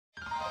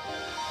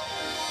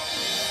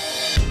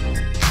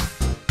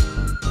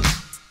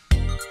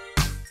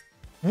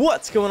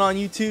What's going on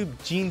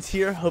YouTube? Jeans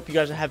here. Hope you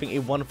guys are having a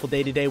wonderful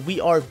day today. We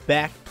are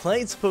back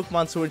playing some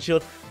Pokemon Sword and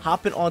Shield,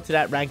 hopping onto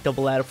that ranked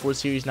double ladder for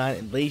Series 9,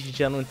 and ladies and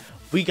gentlemen,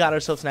 we got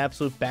ourselves an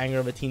absolute banger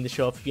of a team to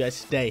show off for you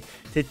guys today.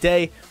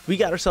 Today, we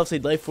got ourselves a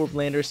Life Orb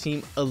Landorus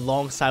team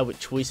alongside with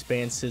Choice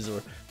Band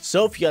Scizor.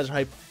 So if you guys are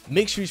hyped,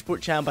 make sure you support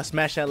the channel by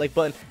smashing that like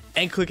button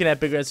and clicking that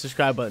big red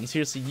subscribe button.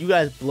 Seriously, you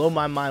guys blow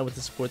my mind with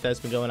the support that's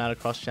been going out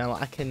across the channel.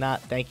 I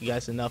cannot thank you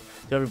guys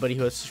enough to everybody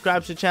who has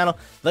subscribed to the channel,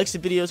 likes the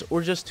videos,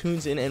 or just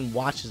tunes in and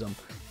watches them.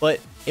 But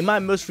in my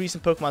most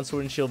recent Pokemon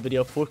Sword and Shield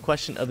video, fourth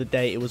question of the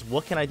day, it was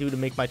what can I do to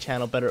make my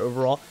channel better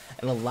overall?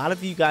 And a lot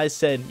of you guys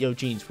said, yo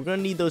Jeans, we're going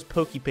to need those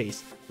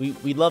Pokepaste.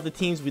 We love the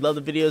teams, we love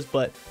the videos,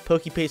 but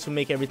Pokepaste will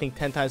make everything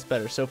 10 times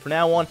better. So from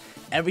now on,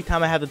 every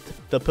time I have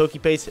the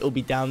Pokepaste, it will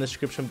be down in the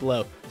description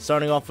below.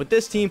 Starting off with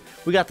this team,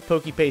 we got the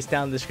Pokepaste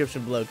down in the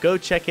description below. Go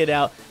check it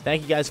out.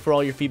 Thank you guys for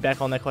all your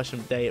feedback on that question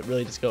of the day. It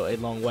really does go a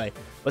long way.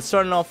 But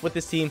starting off with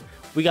this team,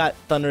 we got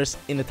Thundurus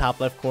in the top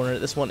left corner.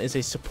 This one is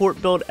a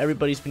support build.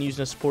 Everybody's been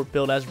using a support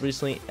build as of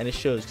recently, and it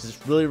shows because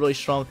it's really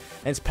strong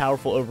and it's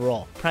powerful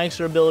overall.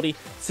 Prankster ability,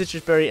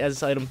 Sitrus Berry as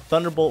its item,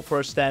 Thunderbolt for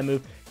a stab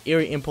move,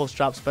 Eerie Impulse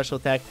drop special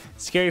attack,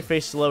 Scary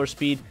Face to lower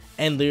speed,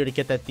 and Leer to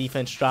get that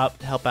defense drop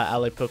to help out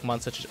allied Pokemon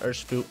such as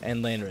Urshifu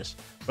and Landorus.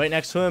 Right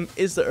next to him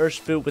is the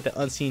Urshifu with the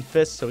Unseen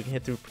Fist, so we can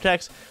hit through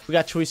protects. We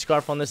got Choice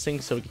Scarf on this thing,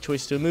 so we can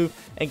choice to a move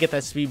and get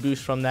that speed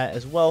boost from that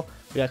as well.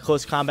 We got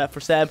Close Combat for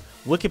stab,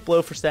 Wicked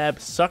Blow for stab,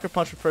 Sucker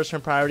Punch for first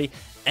turn priority,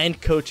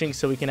 and Coaching,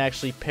 so we can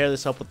actually pair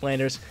this up with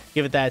Landorus,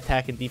 give it that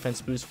attack and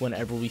defense boost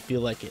whenever we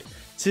feel like it.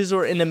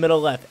 Scizor in the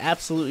middle left,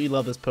 absolutely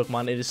love this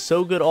Pokemon. It is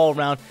so good all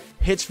around,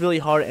 hits really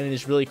hard, and it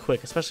is really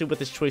quick, especially with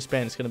this Choice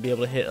Band. It's going to be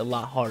able to hit a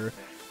lot harder.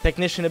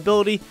 Technician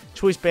ability,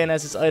 Choice Band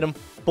as its item,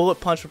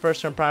 Bullet Punch for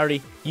first turn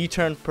priority,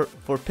 U-Turn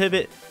for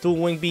pivot, Dual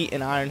Wingbeat,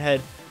 and Iron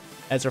Head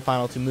as our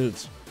final two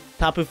moves.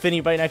 Tapu Fini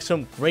right next to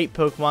him, great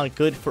Pokemon,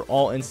 good for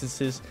all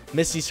instances.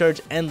 Misty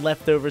Surge and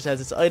Leftovers as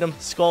its item,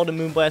 Scald and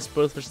Moonblast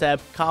both for stab,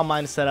 Calm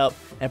Mind to set up,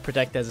 and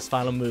Protect as its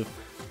final move.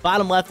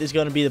 Bottom left is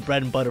going to be the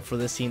bread and butter for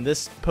this team.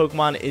 This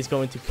Pokemon is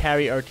going to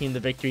carry our team to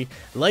victory.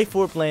 Life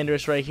Orb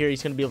Landorus right here.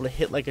 He's going to be able to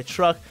hit like a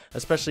truck,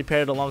 especially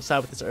paired alongside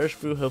with this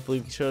Urshifu. Hopefully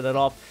we can show that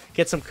off.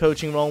 Get some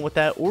coaching rolling with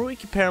that. Or we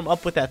can pair him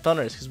up with that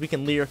Thundurus because we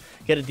can Leer,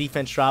 get a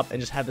defense drop, and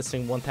just have this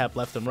thing one tap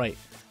left and right.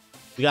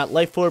 We got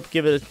Life Orb,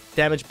 give it a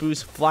damage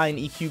boost, Fly and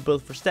EQ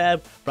both for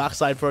stab, Rock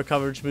Slide for a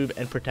coverage move,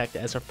 and Protect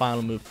as our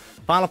final move.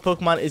 Final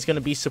Pokemon is going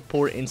to be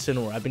Support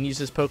Incineroar. I've been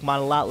using this Pokemon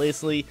a lot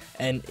lately,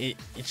 and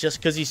it's just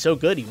because he's so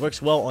good. He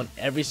works well on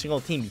every single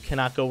team. You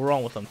cannot go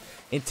wrong with him.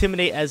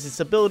 Intimidate as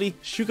its ability,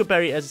 Shuka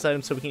Berry as its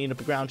item so we can eat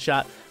up a ground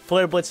shot,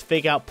 Flare Blitz,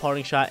 Fake Out,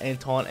 Parting Shot, and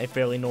Taunt, a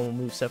fairly normal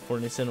moveset for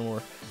an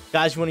Incineroar.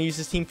 Guys, you want to use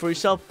this team for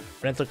yourself?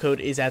 Rental code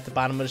is at the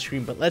bottom of the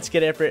screen, but let's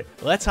get after it.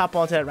 Let's hop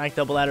onto that ranked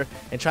double ladder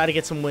and try to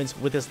get some wins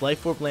with this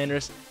Life Orb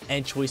Landorus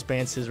and Choice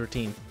Band Scizor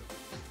team.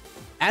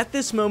 At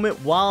this moment,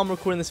 while I'm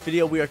recording this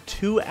video, we are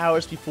 2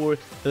 hours before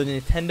the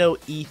Nintendo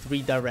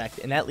E3 Direct,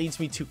 and that leads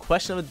me to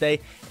question of the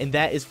day, and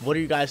that is, what are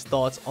your guys'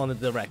 thoughts on the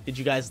Direct? Did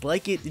you guys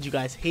like it? Did you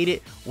guys hate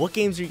it? What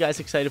games are you guys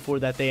excited for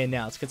that they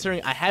announced?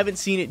 Considering I haven't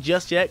seen it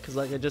just yet, because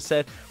like I just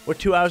said, we're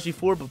 2 hours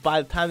before, but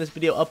by the time this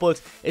video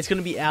uploads, it's going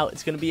to be out,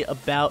 it's going to be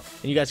about,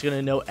 and you guys are going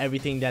to know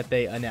everything that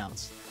they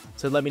announced.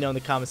 So let me know in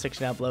the comment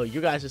section down below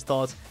your guys'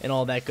 thoughts and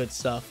all that good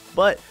stuff.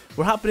 But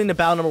we're hopping into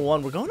battle number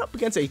 1. We're going up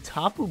against a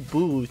Tapu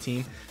Bulu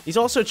team. He's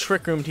also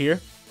Trick Roomed here.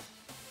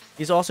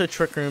 He's also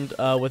Trick Roomed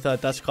with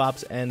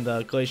Dusclops and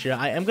Glacier.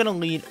 I am going to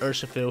lead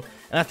Urshifu.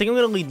 And I think I'm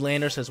going to lead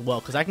Landorus as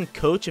well, because I can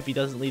coach if he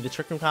doesn't lead the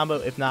Trick Room combo.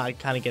 If not, I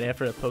kind of get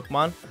after the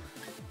Pokemon.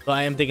 So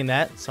I am digging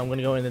that. So I'm going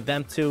to go into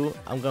them two.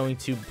 I'm going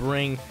to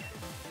bring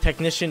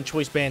Technician,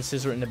 Choice Band,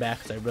 Scizor in the back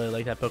because I really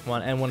like that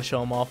Pokemon and want to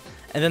show him off.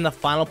 And then the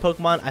final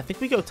Pokemon, I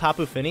think we go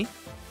Tapu Fini.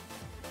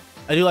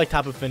 I do like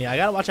Tapu Fini. I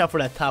gotta watch out for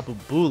that Tapu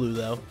Bulu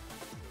though,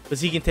 because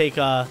he can take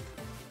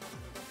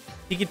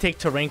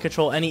terrain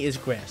control and he is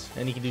grass,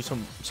 and he can do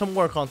some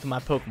work onto my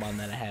Pokemon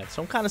that I have.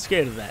 So I'm kind of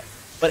scared of that.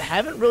 But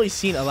haven't really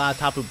seen a lot of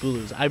Tapu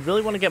Bulus. I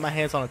really want to get my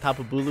hands on a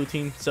Tapu Bulu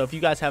team. So if you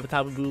guys have a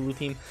Tapu Bulu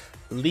team,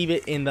 leave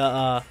it in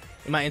the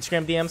in my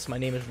Instagram DMs. My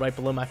name is right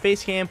below my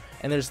face cam,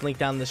 and there's a link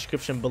down in the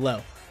description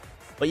below.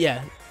 But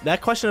yeah,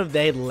 that question of the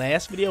day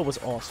last video was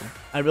awesome.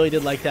 I really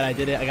did like that. I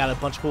did it. I got a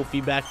bunch of cool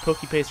feedback.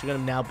 Pokepaste are going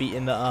to now be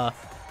in the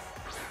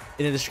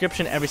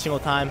description every single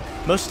time.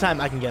 Most of the time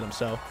I can get them,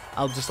 so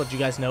I'll just let you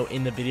guys know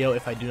in the video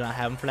if I do not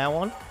have them from now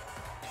on.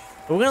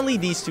 But we're going to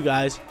lead these two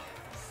guys.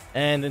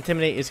 And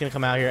Intimidate is going to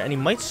come out here, and he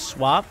might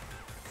swap.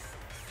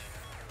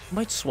 He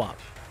might swap.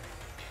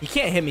 He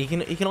can't hit me.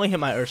 He can only hit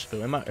my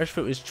Urshifu, and my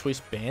Urshifu is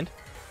Choice Band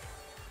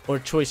or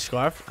Choice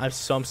Scarf.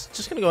 So I'm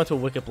just going to go into a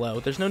Wicked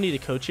Blow. There's no need to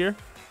coach here.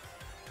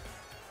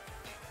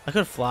 I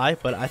could fly,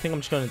 but I think I'm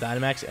just going to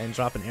Dynamax and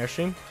drop an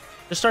Airstream.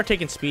 Just start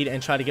taking speed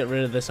and try to get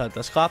rid of this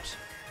Dusclops.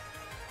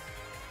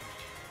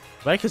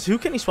 Right? Because who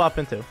can he swap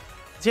into?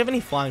 Does he have any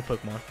flying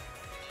Pokemon?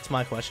 That's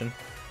my question.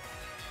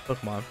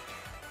 Pokemon.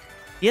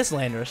 He has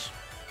Landorus.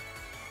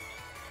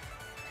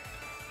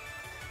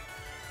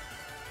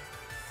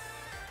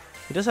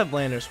 He does have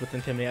Landorus with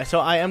Intimidate. So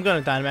I am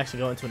going to Dynamax and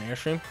go into an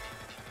Airstream.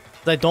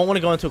 But I don't want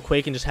to go into a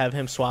Quake and just have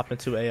him swap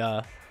into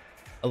a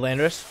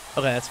Landorus.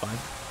 Okay, that's fine.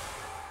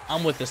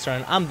 I'm with this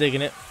turn. I'm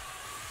digging it.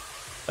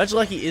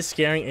 Regieleki is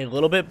scaring a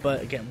little bit,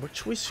 but again, we're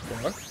Choice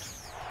Scarf.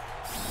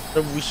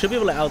 So we should be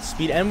able to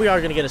outspeed, and we are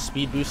going to get a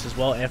speed boost as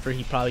well after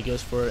he probably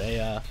goes for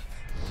a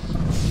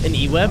an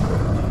E-Web.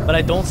 But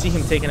I don't see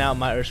him taking out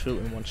my Urshifu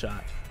in one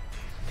shot.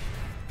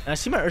 And I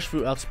see my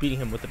Urshifu outspeeding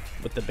him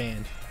with the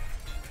band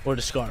or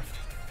the Scarf.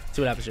 Let's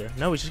see what happens here.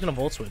 No, he's just going to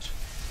Volt Switch.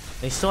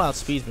 And he still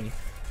outspeeds me.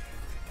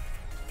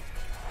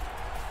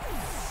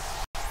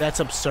 That's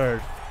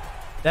absurd.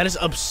 That is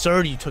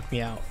absurd you took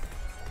me out.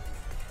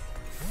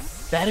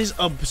 That is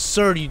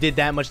absurd you did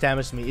that much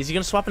damage to me. Is he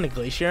going to swap into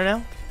Glacier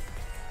now?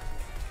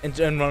 And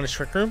run a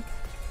Trick Room?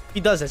 He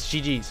does, that's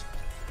GG's.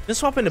 Then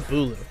swap into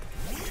Bulu.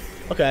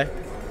 Okay.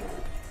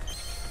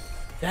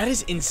 That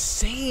is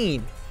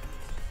insane.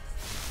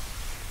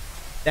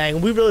 Dang,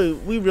 we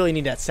really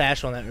need that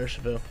Sash on that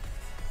Urshifu.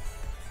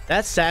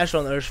 That Sash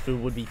on the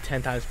Urshifu would be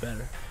 10 times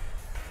better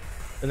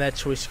than that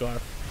Choice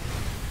Scarf.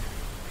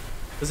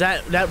 Because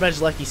that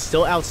Regieleki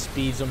still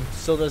outspeeds him,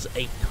 still does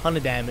a ton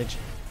of damage.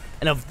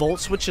 And a Volt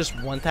Switch just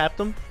one-tapped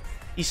him.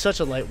 He's such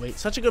a lightweight.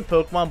 Such a good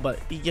Pokemon, but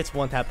he gets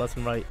one-tap left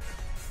and right.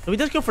 So he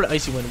does go for the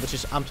Icy Wind, which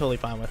is I'm totally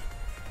fine with.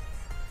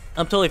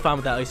 I'm totally fine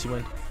with that Icy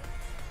Wind.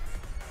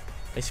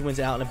 Icy Wind's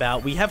out and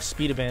about. We have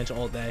speed advantage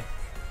all day.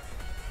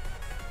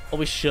 Well,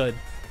 we should.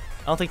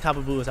 I don't think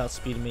Tapu is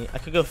outspeeding me. I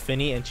could go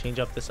Fini and change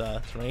up this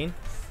terrain.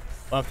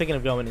 But I'm thinking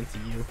of going into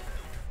you.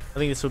 I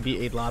think this would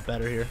be a lot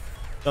better here.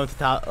 Go into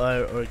top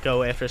or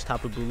go after his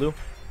Tapu Bulu.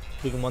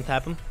 We can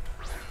one-tap him.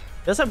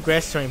 He does have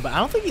Grass terrain, but I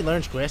don't think he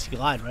learns Grassy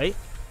Glide, right?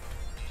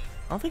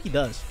 I don't think he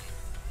does.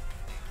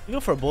 We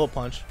go for a Bullet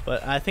Punch,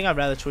 but I think I'd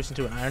rather choice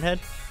into an Iron Head.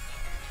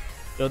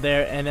 Go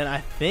there, and then I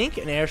think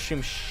an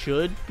Airstream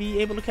should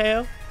be able to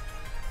KO.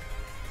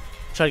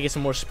 Try to get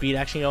some more speed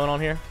action going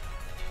on here.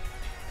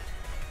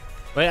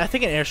 Right, I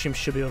think an Airstream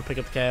should be able to pick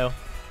up the KO.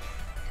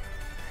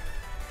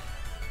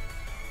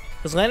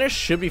 Because Landorus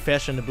should be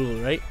faster than the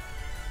Bulu, right?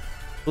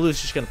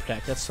 Bulu's just going to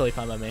protect. That's totally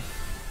fine by me.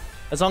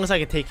 As long as I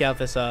can take out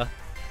this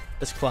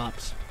this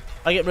Clops.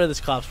 If I get rid of this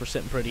Clops, we're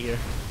sitting pretty here.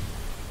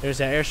 There's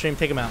that Airstream.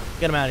 Take him out.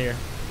 Get him out of here.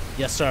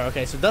 Yes, sir.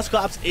 Okay, so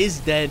Dusclops is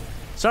dead.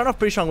 Starting off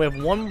pretty strong. We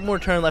have one more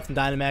turn left in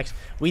Dynamax.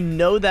 We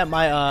know that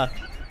my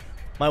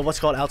what's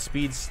called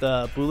outspeeds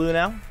the Bulu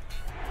now.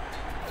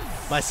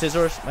 My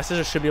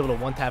Scizor should be able to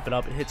one-tap it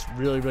up. It hits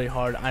really, really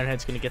hard. Iron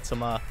Head's going to get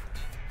some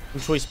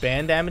choice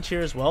band damage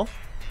here as well.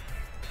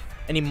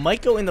 And he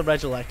might go in the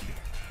Regieleki.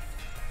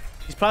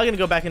 He's probably going to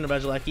go back into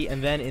Regieleki,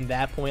 and then in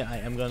that point, I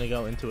am going to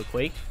go into a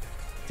Quake.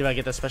 See if I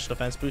get that special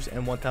defense boost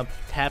and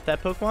one-tap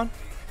that Pokemon.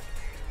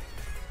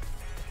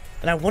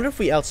 And I wonder if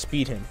we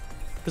outspeed him.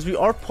 Because we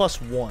are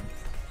 +1.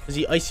 Because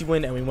he Icy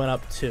Wind and we went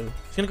up 2.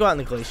 He's going to go out in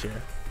the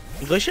Glacier.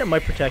 And Glacier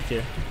might protect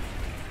here.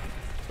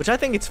 Which I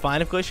think it's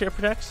fine if Glacier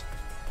protects.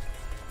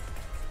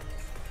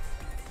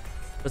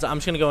 But I'm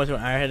just going to go into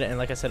an Iron Head. And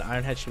like I said,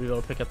 Iron Head should be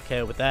able to pick up the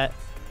KO with that.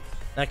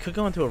 And I could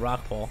go into a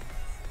Rock Ball.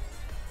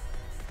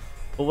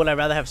 But would I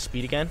rather have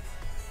speed again?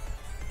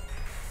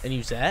 And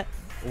use that?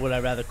 Or would I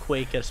rather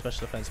Quake, get a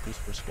special defense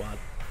boost for squad?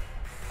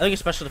 I think a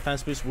special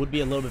defense boost would be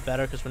a little bit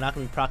better because we're not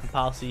going to be proccing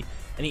Policy,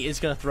 and he is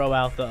going to throw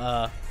out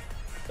the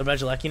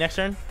Regieleki next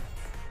turn.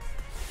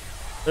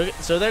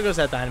 So there goes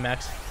that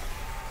Dynamax.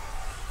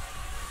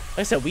 Like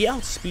I said, we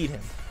outspeed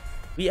him.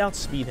 We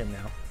outspeed him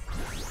now.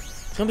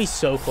 It's going to be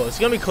so close. It's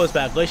going to be close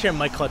back. Glacier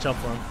might clutch up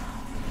for him.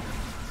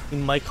 He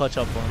might clutch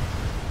up for him.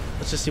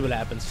 Let's just see what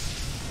happens.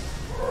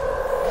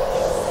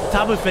 The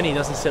Tapu Fini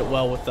doesn't sit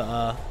well with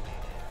the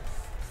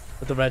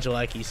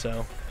Regieleki,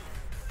 so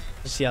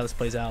let's see how this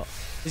plays out.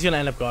 He's going to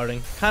end up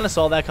guarding. Kind of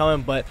saw that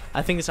coming, but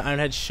I think this Iron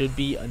Head should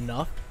be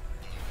enough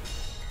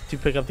to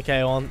pick up the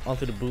KO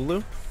onto the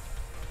Bulu.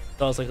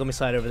 So I was like, let me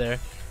slide over there.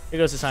 Here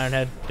goes this Iron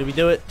Head. Did we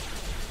do it?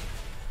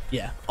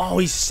 Yeah. Oh,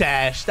 he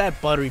sashed.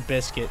 That Buttery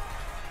Biscuit.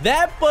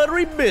 That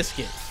Buttery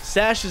Biscuit.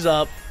 Sashes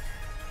up.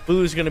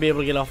 Bulu's going to be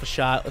able to get off a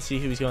shot. Let's see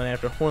who he's going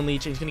after. Horn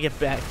Leech. He's going to get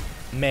back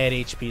mad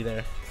HP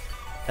there.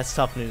 That's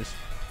tough news.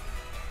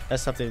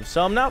 That's tough news.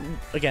 So I'm not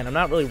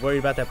really worried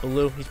about that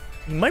Bulu.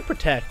 He might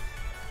protect.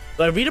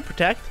 Do I read a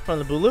Protect from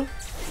the Bulu?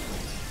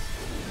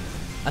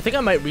 I think I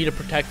might read a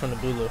Protect from the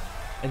Bulu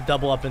and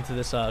double up into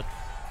this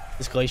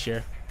this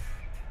Glacier.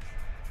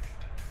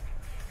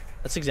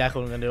 That's exactly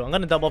what I'm gonna do. I'm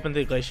gonna double up into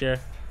the Glacier,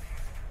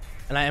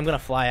 and I am gonna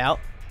fly out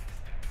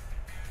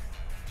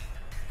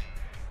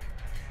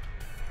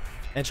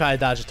and try to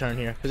dodge a turn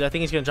here because I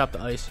think he's gonna drop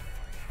the Ice.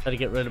 Try to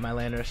get rid of my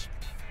Landorus.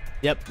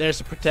 Yep, there's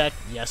the Protect.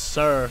 Yes,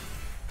 sir.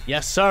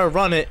 Yes, sir.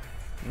 Run it.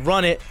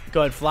 Run it.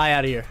 Go ahead, fly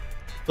out of here.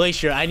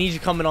 Glacier, I need you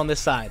coming on this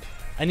side.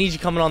 I need you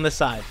coming on this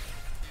side.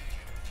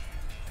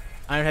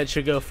 Iron Head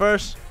should go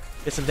first.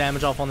 Get some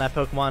damage off on that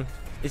Pokemon.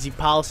 Is he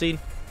Policy'd?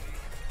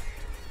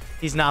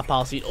 He's not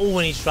Policy'd. Oh,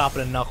 and he's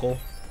dropping a Knuckle.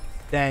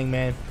 Dang,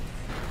 man.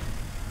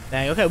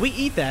 Dang, okay, we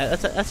eat that.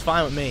 That's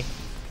fine with me.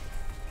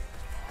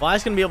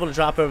 Fly's going to be able to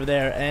drop over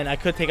there, and I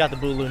could take out the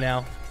Bulu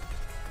now.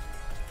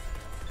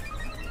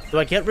 Do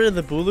I get rid of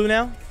the Bulu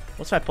now?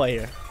 What's my play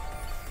here?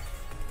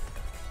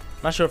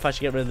 Not sure if I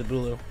should get rid of the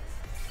Bulu.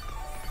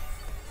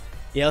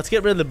 Yeah, let's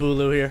get rid of the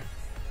Bulu here.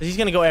 He's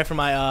gonna go after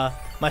my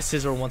my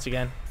Scizor once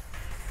again.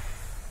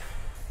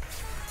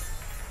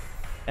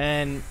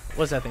 And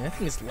what's that thing? That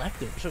thing is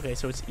leftovers. Okay,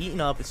 so it's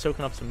eating up, it's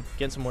soaking up some,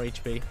 getting some more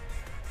HP.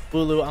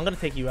 Bulu, I'm gonna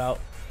take you out.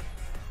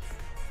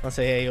 I'll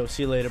say, hey, yo,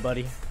 see you later,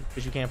 buddy.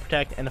 Because you can't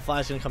protect. And the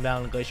Fly's gonna come down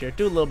on the Glacier,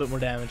 do a little bit more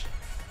damage.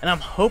 And I'm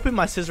hoping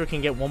my Scizor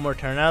can get one more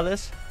turn out of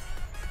this.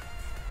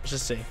 Let's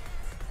just see.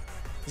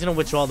 He's gonna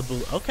withdraw the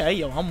Bulu. Okay,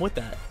 yo, I'm with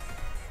that.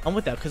 I'm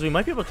with that, because we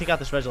might be able to take out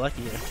this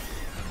Regieleki here.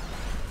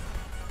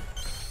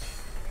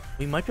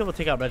 We might be able to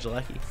take out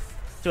Regieleki.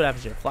 See what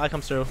happens here. Fly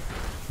comes through.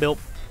 Bilp.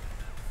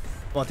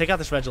 Come on, take out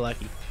this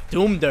Regieleki.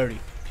 Do him dirty.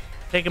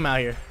 Take him out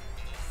here.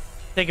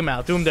 Take him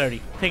out. Do him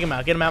dirty. Take him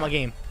out. Get him out of my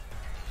game.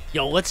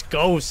 Yo, let's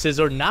go,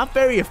 Scizor. Not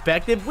very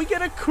effective. We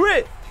get a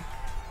crit.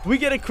 We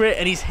get a crit,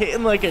 and he's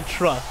hitting like a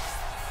truck.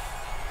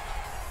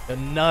 Yo,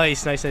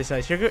 nice, nice, nice,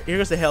 nice. Here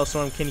goes the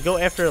Hailstorm. Can you go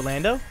after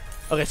Orlando?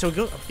 Okay, so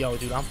go. Yo,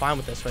 dude, I'm fine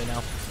with this right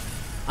now.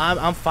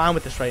 I'm fine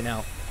with this right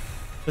now.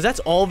 Because that's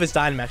all of his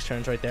Dynamax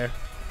turns right there.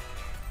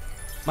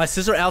 My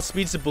Scizor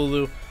outspeeds the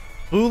Bulu.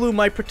 Bulu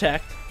might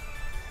protect.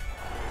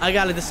 I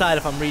gotta decide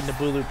if I'm reading the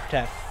Bulu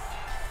protect.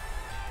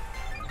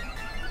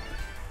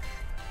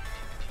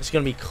 It's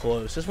gonna be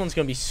close. This one's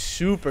gonna be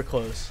super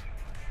close.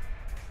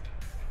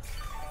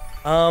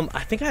 I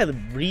think I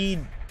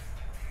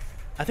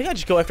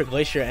just go after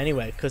Glacier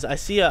anyway, because I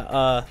see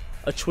a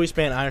Choice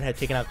Band Ironhead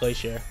taking out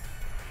Glacier.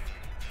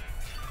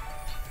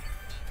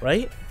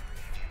 Right?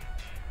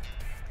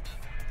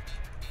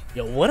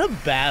 Yo, what a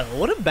battle.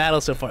 What a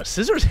battle so far.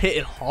 Scizor's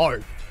hitting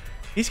hard.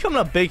 He's coming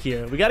up big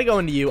here. We got to go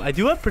into you. I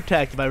do have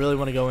Protect if I really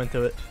want to go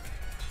into it.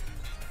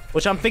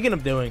 Which I'm thinking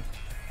of doing.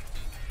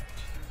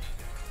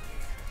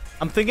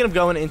 I'm thinking of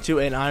going into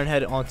an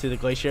Ironhead onto the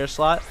Glacier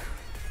slot.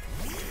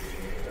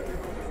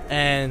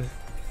 And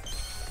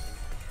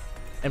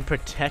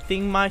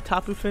protecting my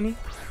Tapu Fini.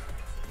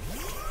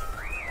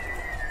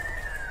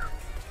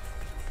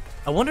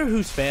 I wonder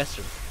who's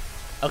faster.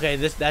 Okay,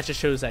 that just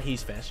shows that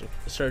he's faster.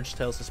 The Surge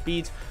tells the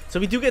speeds. So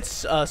we do get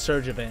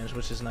Surge advantage,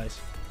 which is nice.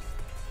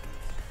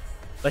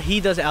 But he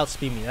does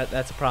outspeed me.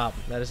 That's a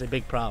problem. That is a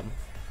big problem.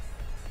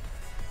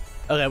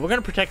 Okay, we're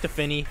going to protect the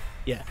Fini.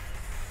 Yeah.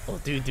 Oh,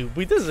 dude.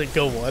 This is a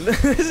go one.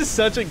 This is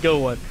such a go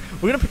one.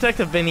 We're going to protect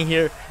the Fini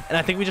here. And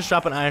I think we just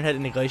drop an Ironhead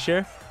into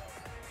Glacier.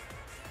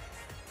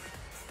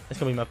 That's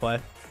going to be my play.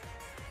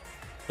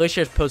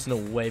 Glacier is posing a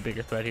way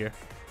bigger threat here.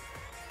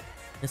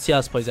 Let's see how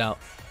this plays out.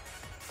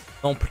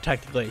 Don't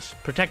protect the Glacier.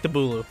 Protect the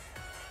Bulu.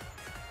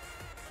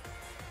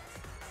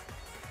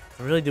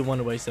 I really do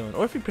wonder what he's doing.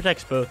 Or if he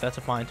protects both, that's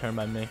a fine turn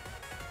by me.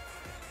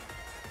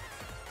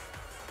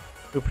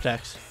 Who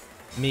protects?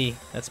 Me.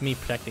 That's me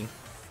protecting.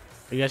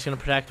 Are you guys going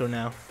to protect or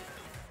no?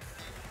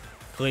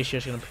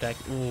 Glacier's going to protect.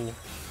 Ooh.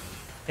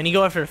 Can you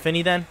go after the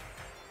Fini then?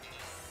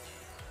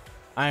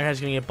 Ironhead's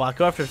going to get blocked.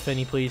 Go after the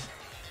Fini, please.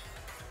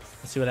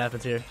 Let's see what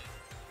happens here.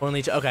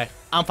 Leech. Okay.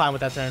 I'm fine with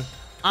that turn.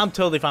 I'm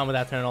totally fine with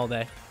that turn all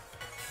day.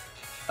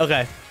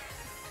 Okay.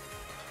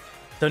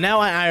 So now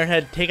I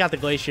Ironhead, take out the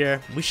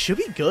Glacier. We should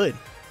be good.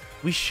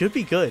 We should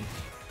be good.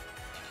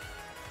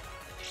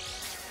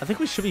 I think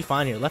we should be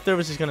fine here.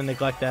 Leftovers is going to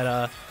neglect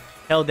that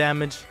hail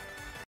damage.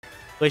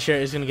 Glacier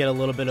is going to get a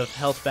little bit of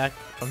health back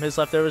from his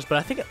leftovers, but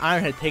I think an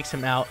Ironhead takes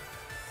him out.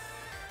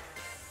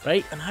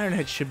 Right? An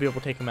Ironhead should be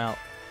able to take him out.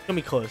 It's going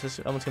to be close.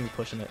 That one's going to be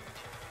pushing it.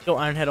 Go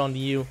Ironhead onto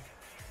you.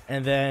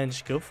 And then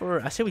just go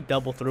for... I say we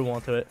double through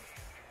onto it.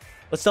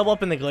 Let's double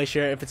up in the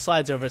Glacier. If it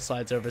slides over, it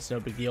slides over. It's no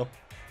big deal.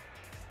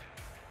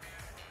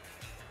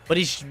 But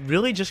he's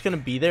really just going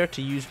to be there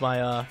to use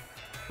my...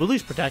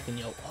 Bulu's protecting.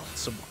 Yo,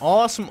 awesome.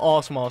 Awesome,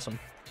 awesome, awesome.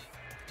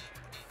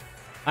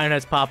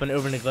 Ironhead's popping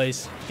over in the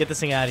Glace. Get this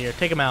thing out of here.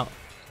 Take him out.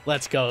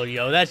 Let's go,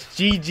 yo. That's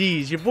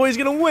GG's. Your boy's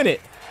going to win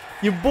it.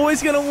 Your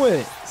boy's going to win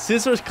it.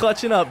 Scizor's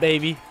clutching up,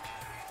 baby.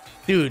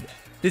 Dude,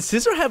 did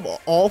Scizor have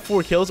all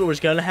 4 kills, or was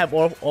going to have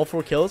all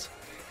 4 kills?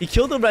 He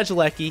killed the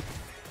Regieleki.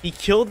 He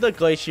killed the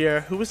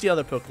Glacier. Who was the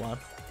other Pokemon?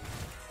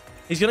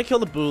 He's going to kill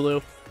the Bulu.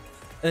 And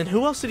then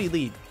who else did he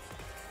lead?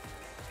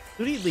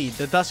 Who did he lead?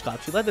 The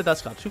Dusclops. He led the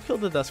Dusclops. Who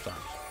killed the Dusclops?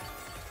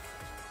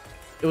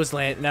 It was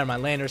never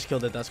mind. Landorus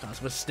killed the Dusclops.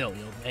 But still,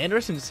 yo.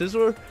 Landorus and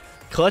Scizor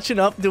clutching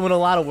up, doing a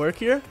lot of work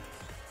here.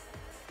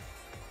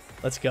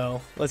 Let's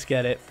go. Let's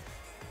get it.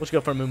 Let's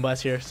go for a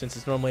Moonblast here, since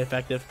it's normally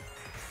effective.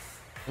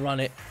 Run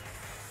it.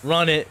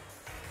 Run it.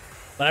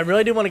 But I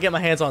really do want to get my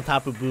hands on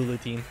Tapu Bulu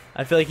team.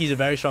 I feel like he's a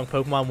very strong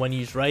Pokemon when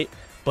used right.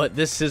 But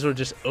this Scizor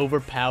just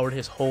overpowered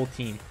his whole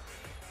team.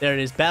 There it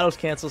is. Battles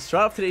canceled.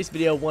 Start off today's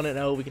video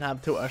 1-0. We can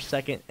hop to our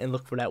second and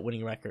look for that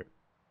winning record.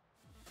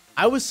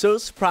 I was so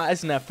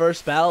surprised in that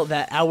first battle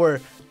that our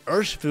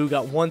Urshifu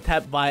got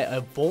one-tapped by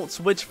a Volt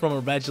Switch from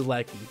a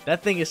Regieleki.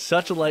 That thing is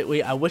such a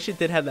lightweight. I wish it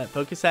did have that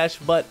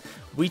Pokesash, but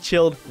we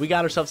chilled. We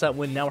got ourselves that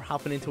win. Now we're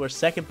hopping into our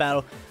second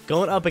battle,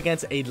 going up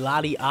against a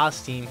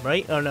Latios team,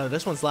 right? Oh, no,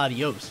 this one's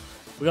Latios.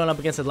 We're going up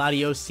against a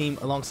Latios team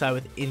alongside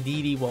with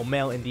Indeedee, well,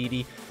 male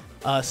Indeedee,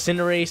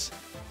 Cinderace,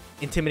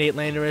 Intimidate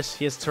Landorus.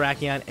 He has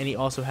Terrakion, and he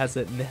also has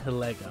the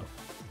Nihilego.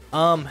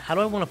 How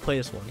do I want to play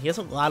this one? He has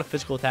a lot of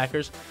physical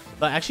attackers,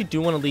 but I actually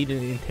do want to lead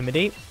in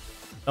Intimidate.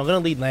 I'm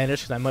going to lead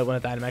Landorus because I might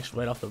want to Dynamax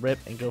right off the rip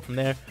and go from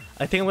there.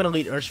 I think I'm going to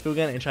lead Urshifu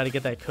again and try to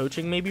get that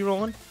coaching maybe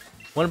rolling.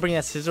 Want to bring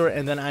that Scizor,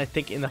 and then I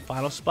think in the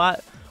final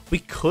spot, we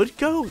could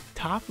go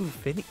Tapu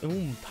Fini.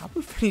 Ooh,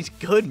 Tapu Fini's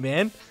good,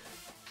 man.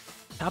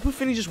 Tapu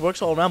Fini just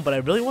works all around, but I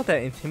really want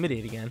that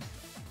Intimidate again.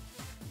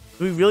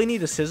 Do we really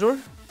need a Scizor?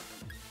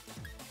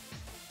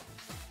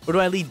 Or do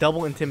I lead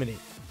double Intimidate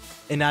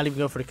and not even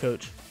go for the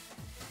coach?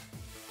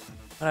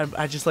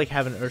 I just like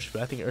having Urshifu.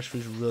 I think Urshifu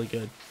is really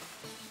good.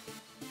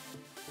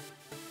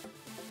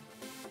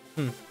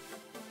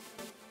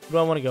 What do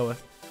I want to go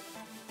with?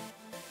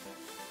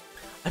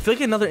 I feel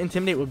like another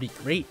Intimidate would be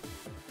great.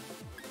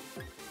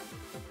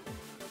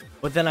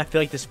 But then I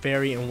feel like this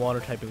Fairy and Water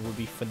typing would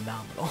be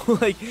phenomenal.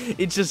 Like,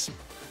 it just...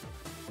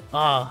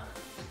 I'm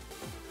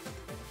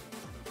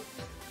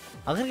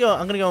gonna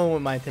go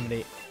with my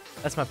Intimidate.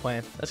 That's my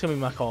plan. That's gonna be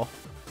my call.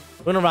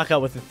 We're gonna rock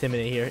out with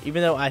Intimidate here,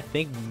 even though I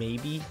think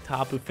maybe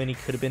Tapu Fini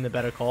could have been the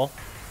better call.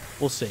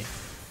 We'll see.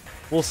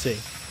 We'll see.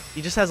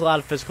 He just has a lot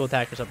of physical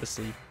attackers up his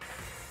sleeve.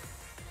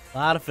 A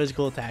lot of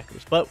physical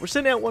attackers. But we're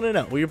sitting at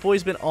 1-0. Well, your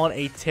boy's been on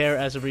a tear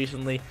as of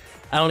recently.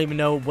 I don't even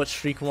know what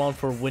streak we're on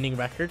for winning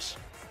records,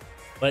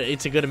 but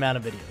it's a good amount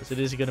of videos. It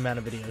is a good amount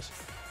of videos.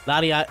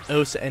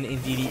 Latios and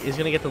Indeedee is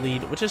gonna get the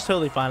lead, which is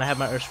totally fine. I have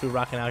my Urshifu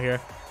rocking out here.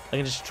 I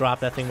can just drop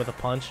that thing with a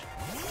punch,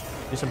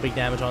 do some big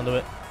damage onto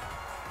it.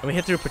 And we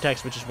hit through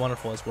protects, which is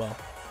wonderful as well.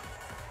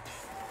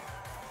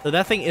 So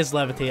that thing is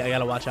levitate. I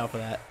gotta watch out for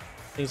that.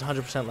 Thing's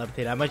 100%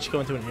 levitate. I might just go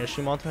into an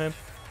airstream onto him.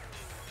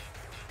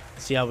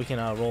 See how we can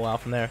roll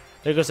out from there.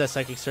 There goes that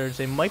Psychic Surge.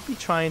 They might be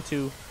trying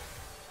to...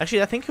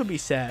 Actually, I think he'll be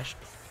sashed.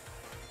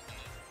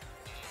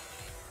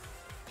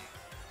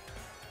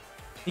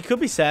 He could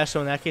be sashed, so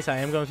in that case, I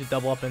am going to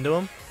double up into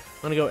him.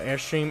 I'm going to go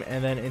airstream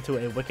and then into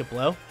a Wicked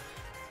Blow.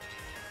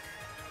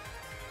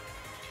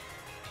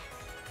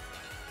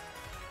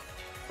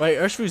 Right,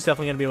 Urshifu is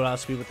definitely going to be able to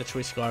outspeed with the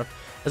Choice Scarf.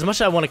 As much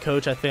as I want to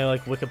coach, I feel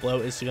like Wicked Blow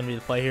is going to be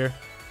the play here.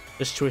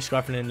 Just Choice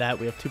Scarfing in that.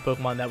 We have two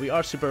Pokemon that we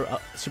are super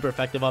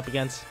effective up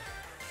against.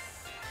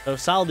 So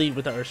solid lead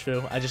with the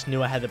Urshifu. I just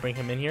knew I had to bring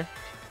him in here.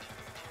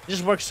 He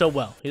just works so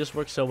well. He just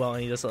works so well,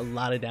 and he does a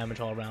lot of damage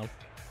all around.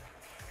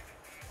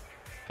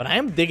 But I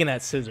am digging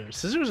that Scizor.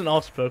 Scizor is an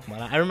awesome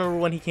Pokemon. I remember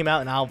when he came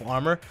out in Isle of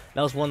Armor.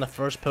 That was one of the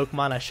first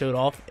Pokemon I showed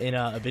off in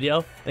a video.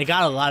 And it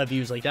got a lot of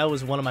views. Like, that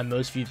was one of my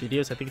most viewed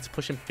videos. I think it's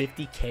pushing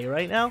 50K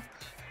right now.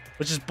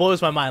 Which just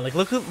blows my mind. Like,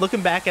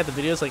 looking back at the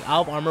videos, like,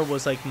 Isle of Armor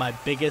was, like, my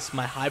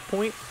high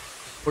point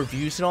for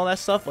views and all that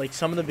stuff. Like,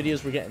 some of the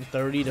videos were getting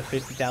 30 to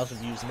 50,000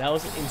 views. And that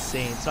was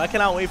insane. So I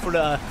cannot wait for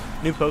the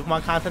new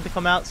Pokemon content to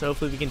come out. So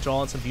hopefully we can draw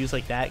on some views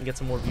like that and get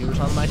some more viewers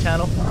on my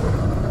channel.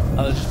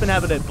 I've just been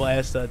having a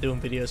blast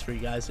doing videos for you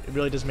guys. It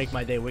really does make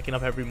my day, waking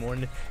up every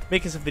morning,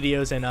 making some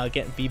videos, and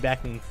getting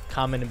feedback and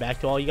commenting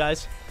back to all you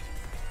guys.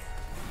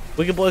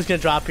 Wicked Blow is going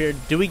to drop here.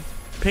 Do we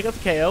pick up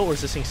the KO, or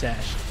is this thing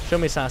Sash? Show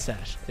me it's not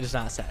Sash. It is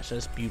not Sash. That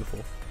is beautiful.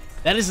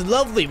 That is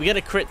lovely. We got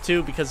a crit,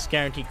 too, because it's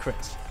guaranteed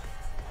crits.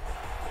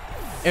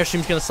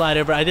 Airstream's going to slide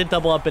over. I did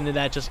double up into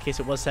that just in case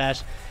it was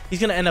Sash. He's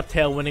going to end up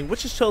tail winning,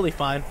 which is totally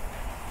fine,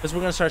 because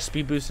we're going to start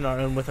speed boosting our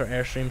own with our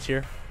Airstreams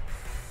here.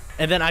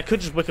 And then I could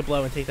just Wicked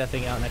Blow and take that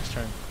thing out next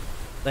turn.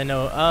 I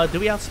know.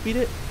 Do we outspeed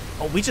it?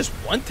 Oh, we just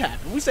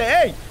one-tap. We say,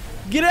 hey,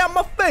 get out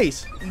my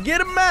face.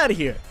 Get him out of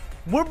here.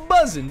 We're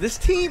buzzing. This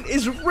team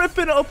is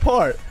ripping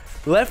apart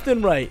left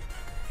and right.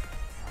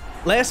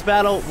 Last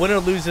battle, win or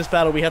lose this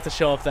battle, we have to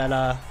show off that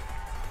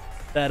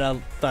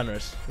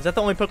Thundurus. Is that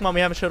the only Pokemon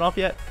we haven't shown off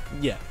yet?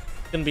 Yeah,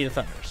 it's going to be the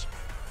Thundurus.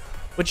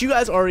 But you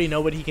guys already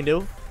know what he can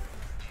do.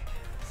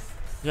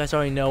 You guys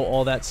already know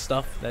all that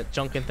stuff, that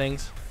junk and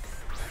things.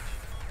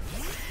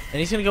 And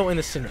he's going to go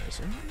into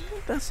Sitrus.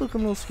 That's looking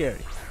a little scary.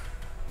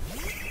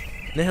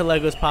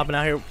 Nihilego is popping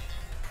out here.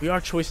 We are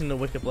choosing the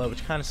Wicked Blow,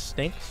 which kind of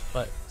stinks,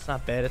 but it's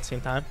not bad at the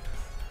same time.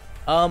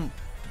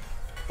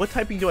 What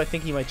typing do I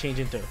think he might change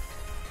into?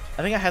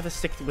 I think I have to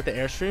stick with the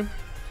Airstream,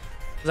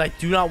 because I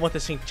do not want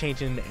this thing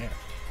changing in the air.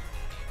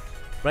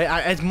 Right?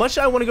 As much as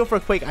I want to go for a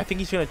Quake, I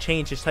think he's going to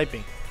change his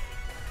typing.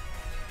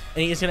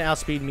 And he is going to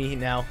outspeed me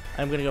now.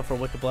 I'm going to go for a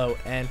Wicked Blow,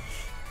 and...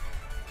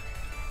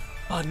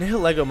 Oh,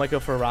 Nihilego might go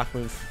for a Rock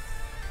move.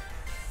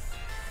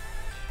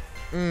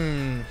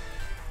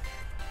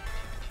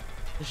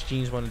 What's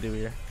Jeans want to do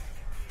here?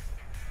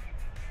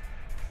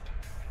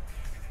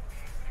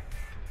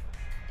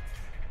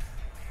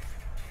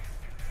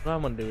 What do I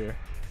want to do here?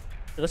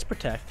 Let's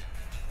protect. I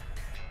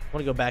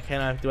want to go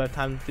backhand. Do I have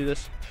time to do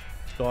this?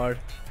 Guard.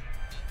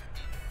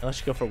 Now let's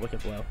just go for a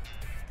Wicked Blow.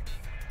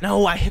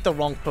 No, I hit the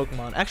wrong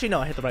Pokemon. Actually, no,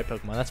 I hit the right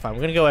Pokemon. That's fine.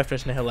 We're gonna go after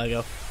this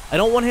Nihilego. I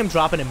don't want him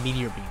dropping a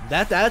Meteor Beam.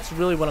 That's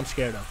really what I'm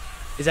scared of.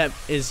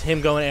 Is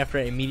him going after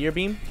a Meteor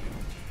Beam?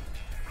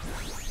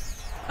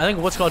 I think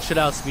what's called should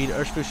outspeed.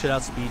 Urshifu should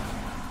outspeed.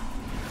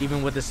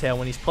 Even with his tail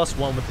when he's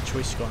 +1 with the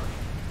Choice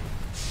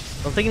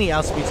Scarf. I'm thinking he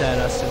outspeeds at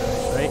us,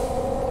 right?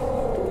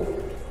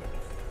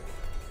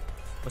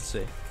 Let's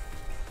see.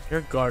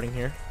 You're guarding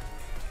here.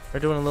 We're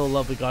doing a little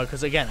lovely guard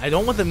because, again, I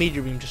don't want the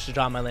Meteor Beam just to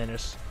drop my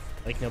Landorus.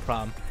 Like, no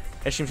problem.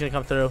 Airstream's going to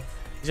come through.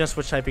 He's going to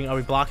switch typing. Are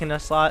we blocking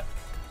that slot?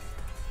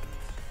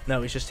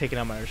 No, he's just taking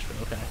out my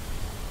Urshifu. Okay.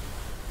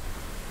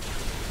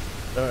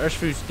 So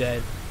Urshifu's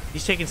dead.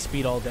 He's taking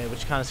speed all day, which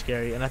is kind of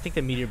scary. And I think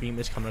the Meteor Beam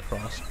is coming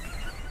across.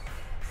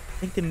 I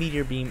think the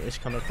Meteor Beam is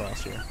coming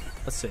across here.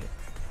 Let's see.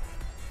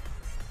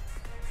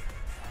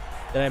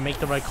 Did I make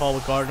the right call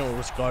with Garden, or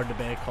was Garden a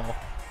bad call?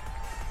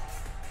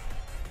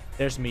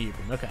 There's Meteor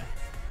Beam. Okay.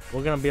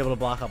 We're going to be able to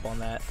block up on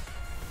that.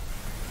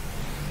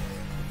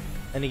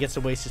 And he gets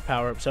to waste his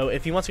power up. So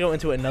if he wants to go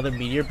into another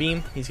Meteor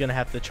Beam, he's going to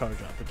have to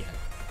charge up again.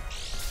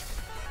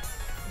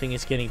 I think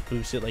it's getting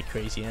boosted like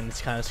crazy, and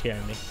it's kind of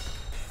scaring me.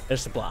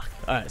 There's the block.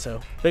 Alright,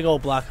 so big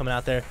old block coming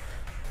out there.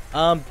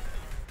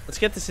 Let's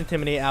get this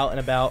Intimidate out and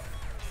about.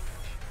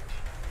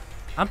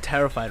 I'm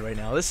terrified right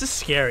now. This is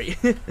scary.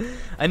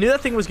 I knew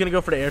that thing was going to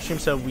go for the Airstream,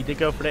 so we did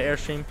go for the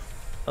Airstream.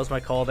 That was my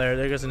call there.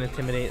 There goes an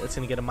Intimidate. That's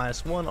going to get a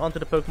 -1 onto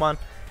the Pokemon.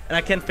 And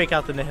I can fake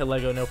out the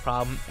Nihilego, no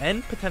problem.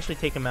 And potentially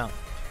take him out.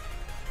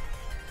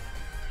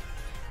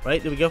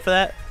 Right? Did we go for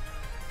that?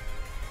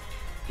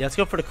 Yeah, let's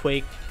go for the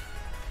Quake.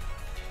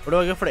 Or do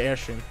I go for the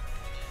Airstream?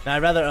 Now,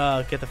 I'd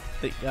rather get the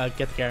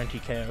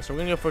guaranteed KO. So we're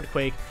going to go for the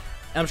Quake.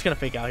 And I'm just going to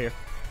fake out here.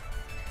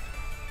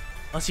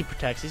 Unless he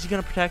protects. Is he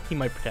going to protect? He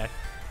might protect.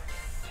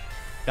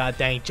 God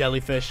dang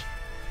Jellyfish.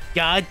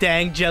 God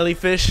dang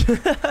Jellyfish.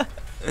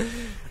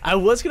 I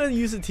was going to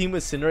use a team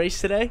with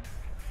Cinderace today.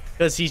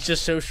 Because he's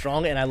just so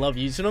strong and I love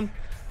using him.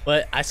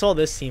 But I saw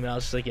this team and I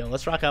was just like, yo,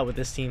 let's rock out with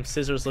this team.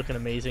 Scizor's looking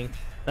amazing.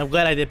 And I'm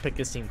glad I did pick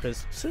this team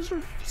because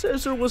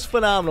Scizor was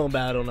phenomenal in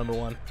battle number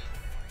 1.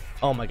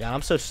 Oh my god,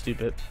 I'm so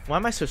stupid. Why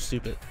am I so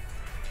stupid?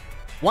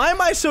 Why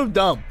am I so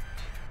dumb?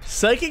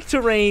 Psychic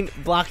Terrain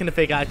blocking the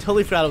fake out. I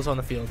totally forgot it was on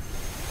the field.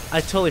 I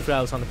totally forgot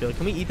it was on the field.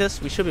 Can we eat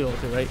this? We should be able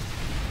to, right?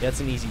 Yeah,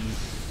 that's an easy eat.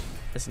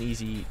 That's an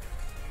easy eat.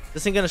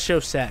 This ain't gonna show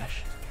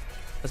Sash.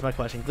 That's my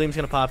question. Gleam's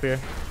gonna pop here.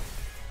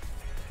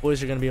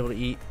 Boys are gonna be able to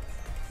eat.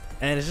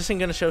 And is this thing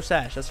gonna show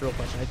Sash? That's the real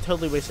question. I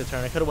totally wasted a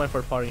turn. I could have went for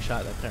a parting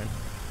shot that turn.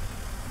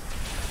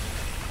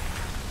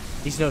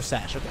 He's no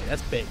Sash. Okay,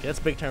 that's big. That's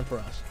a big turn for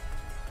us.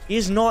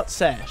 He's not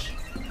Sash.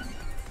 And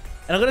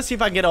I'm gonna see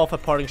if I can get off a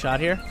parting shot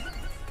here.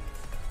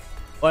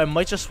 Or I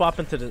might just swap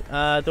into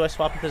the do I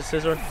swap into the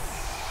Scizor?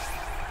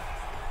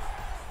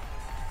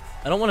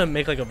 I don't want to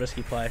make like a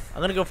risky play.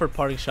 I'm gonna go for a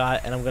parting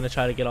shot and I'm gonna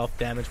try to get off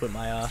damage with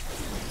my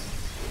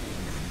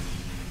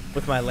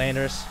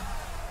Landorus.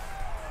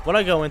 What do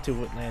I go into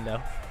with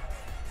Lando?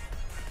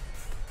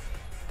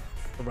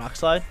 The Rock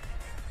Slide?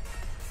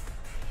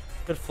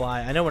 Good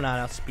fly. I know we're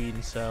not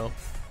outspeeding, so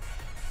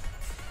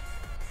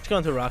let's go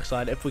into a Rock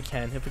Slide if we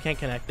can. If we can't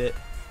connect it.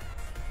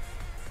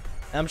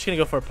 And I'm just gonna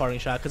go for a parting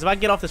shot. Because if I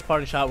get off this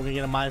parting shot, we're gonna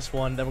get a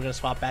 -1. Then we're gonna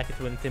swap back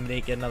into an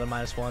Intimidate, get another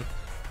 -1.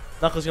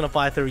 Knuckles gonna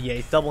fly through. Yeah,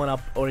 he's doubling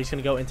up, or he's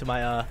gonna go into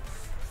my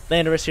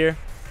Landorus here.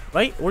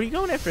 Right? Or are you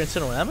going after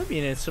Incineroar? That might be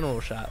an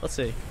Incineroar shot. Let's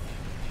see.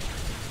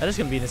 That is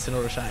gonna be an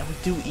Incineroar shot. And we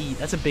do eat.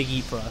 That's a big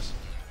eat for us.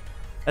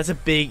 That's a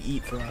big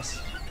eat for us.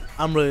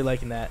 I'm really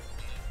liking that.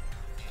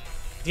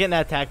 He's getting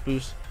that attack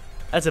boost.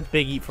 That's a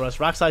big eat for us.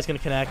 Rock Slide's gonna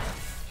connect.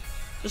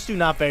 Just do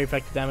not very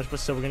effective damage, but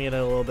still we're gonna get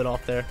a little bit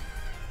off there.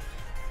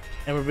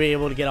 And we'll be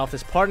able to get off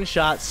this parting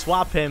shot,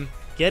 swap him,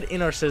 get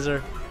in our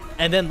Scizor,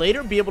 and then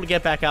later be able to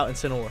get back out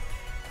Incineroar,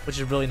 which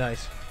is really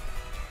nice.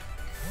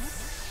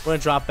 We're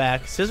gonna drop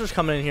back. Scizor's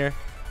coming in here.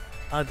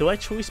 Do I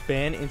choice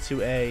ban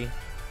into a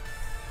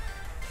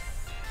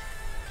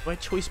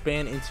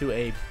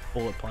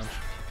Bullet Punch?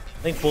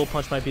 I think Bullet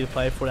Punch might be the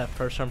play for that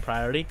first turn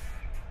priority.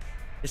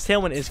 His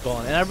Tailwind is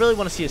gone, and I really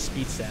want to see his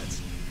speed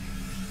stats.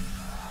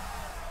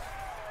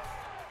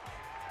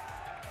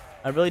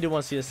 I really do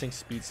want to see this thing's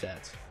speed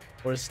stats,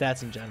 or his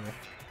stats in general.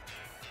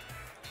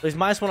 So he's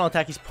 -1 on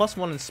attack. He's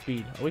 +1 in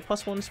speed. Are we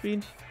 +1 in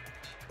speed?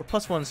 We're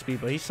 +1 in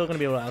speed, but he's still going to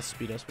be able to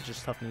outspeed us, which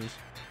is tough news.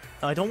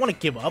 I don't want to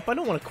give up. I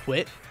don't want to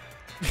quit.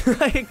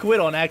 I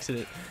quit on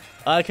accident.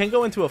 I can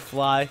go into a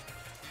fly.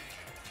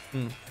 I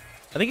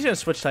think he's going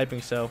to switch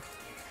typing, so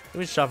let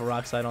me just drop a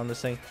Rock Slide on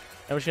this thing.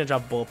 And we're just going to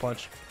drop a Bullet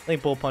Punch. I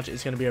think Bullet Punch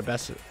is going to be our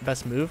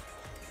best move.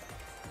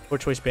 We're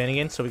choice banning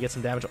in, so we get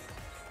some damage.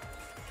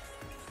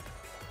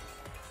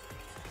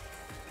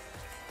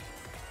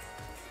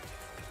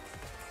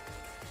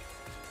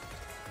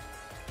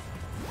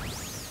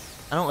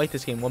 I don't like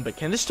this game one bit.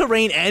 Can this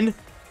terrain end?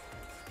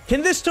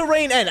 Can this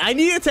terrain end? I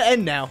need it to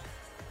end now.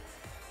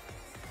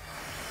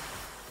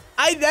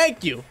 I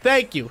thank you.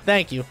 Thank you.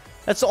 Thank you.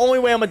 That's the only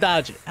way I'm going to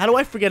dodge it. How do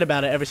I forget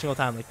about it every single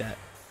time like that?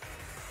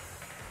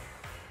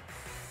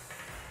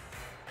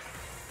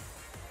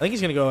 I think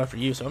he's going to go after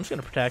you, so I'm just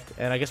going to protect.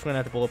 And I guess we're going to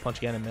have to Bullet Punch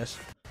again and miss.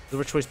 We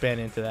were choice banned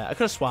into that. I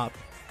could have swapped.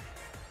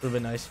 Would have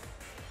been nice.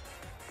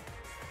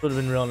 Would have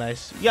been real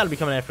nice. You got to be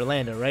coming after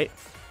Lando, right?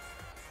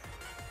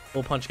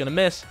 Bullet Punch going to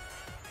miss.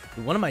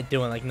 Dude, what am I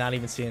doing? Like, not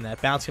even seeing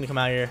that. Bounce going to come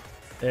out here.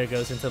 There it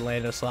goes into the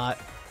Lando slot.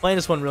 Playing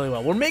this one really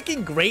well. We're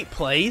making great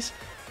plays,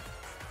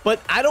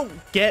 but I don't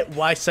get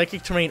why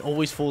Psychic Terrain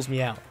always fools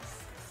me out.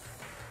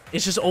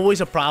 It's just always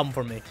a problem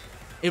for me.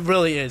 It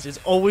really is. It's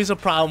always a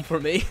problem for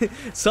me.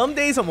 Some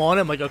days I'm on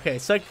it, I'm like, okay,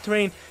 psychic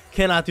terrain,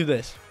 cannot do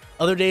this.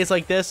 Other days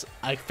like this,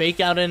 I fake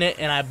out in it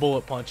and I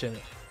bullet punch in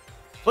it.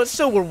 But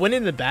still, we're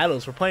winning the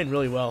battles. We're playing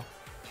really well.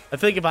 I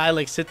feel like if I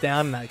like sit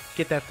down and I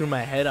get that through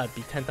my head, I'd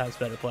be 10 times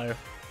better player.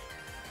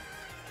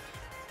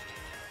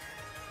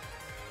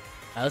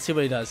 Alright, let's see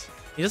what he does.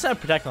 He doesn't have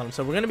protect on him,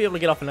 so we're going to be able to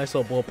get off a nice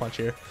little bullet punch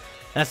here.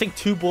 And I think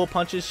 2 bullet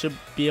punches should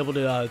be able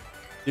to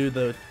do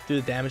the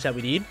damage that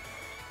we need.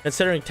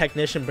 Considering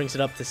Technician brings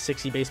it up to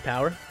 60 base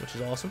power, which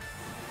is awesome.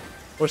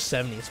 Or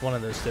 70, it's one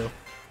of those two.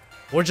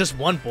 Or just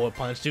 1 bullet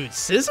punch. Dude,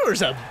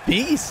 Scizor's a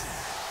beast.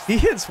 He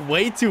hits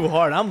way too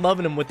hard. I'm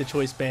loving him with the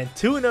choice band.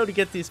 2-0 to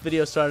get this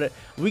video started.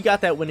 We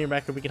got that winning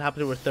record. We can hop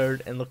into our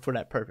third and look for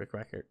that perfect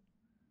record.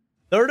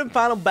 Third and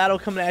final battle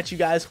coming at you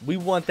guys. We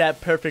want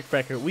that perfect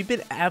record. We've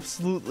been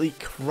absolutely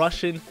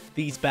crushing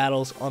these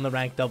battles on the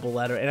ranked double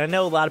ladder. And I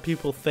know a lot of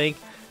people think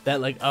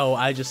that like,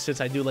 oh,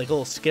 since I do like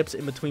little skips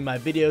in between my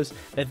videos,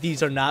 that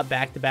these are not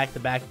back-to-back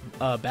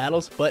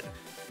battles. But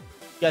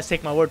you guys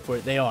take my word for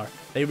it. They are.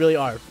 They really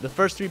are. The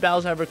first 3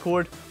 battles I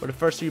record or the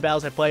first 3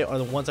 battles I play are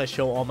the ones I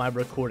show on my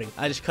recording.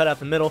 I just cut out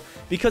the middle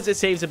because it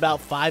saves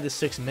about 5 to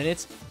 6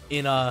 minutes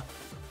in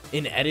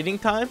editing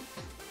time.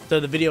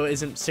 So the video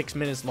isn't 6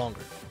 minutes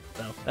longer.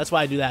 So that's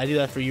why I do that. I do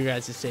that for you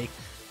guys' sake.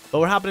 But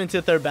we're hopping into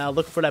the third battle,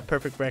 looking for that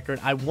perfect record.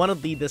 I want to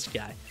lead this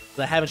guy,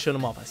 but I haven't shown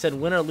him off. I said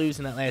win or lose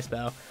in that last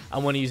battle. I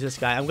want to use this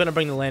guy. I'm going to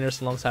bring the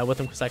Landorus alongside with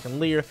him because I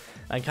can Leer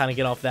and kind of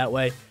get off that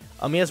way.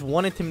 He has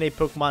 1 Intimidate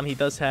Pokemon. He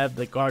does have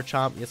the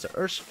Garchomp. He has the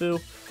Urshifu.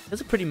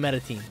 That's a pretty meta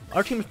team.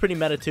 Our team is pretty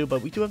meta too,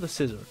 but we do have the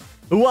Scizor,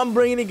 who I'm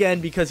bringing again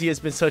because he has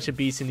been such a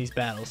beast in these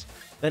battles.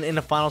 Then in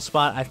the final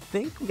spot, I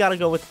think we got to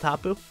go with the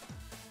Tapu.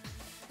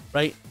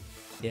 Right?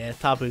 Yeah,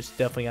 Tapu's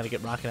definitely got to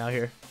get rocking out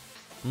here.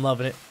 I'm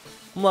loving it.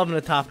 I'm loving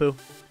the Tapu.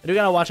 I do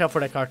gotta watch out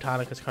for that Kartana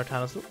because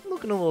Kartana's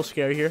looking a little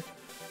scary here.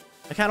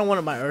 I kind of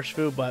wanted my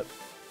Urshifu, but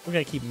we're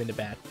gonna keep him in the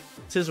back.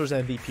 Scizor's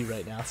MVP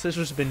right now.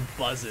 Scizor's been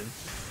buzzing.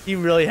 He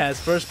really has.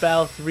 First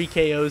battle, 3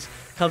 KOs,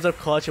 comes up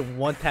clutch and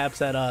 1-taps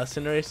that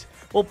Cinderace.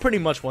 Well, pretty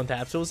much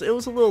 1-tap. So it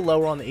was a little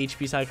lower on the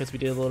HP side because we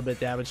did a little bit of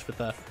damage with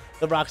the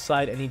Rock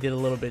Slide, and he did a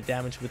little bit of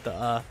damage with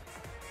the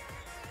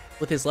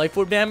with his Life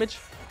Orb damage.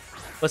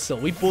 But still,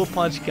 we bullet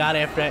punch, got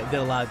after it, and did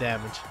a lot of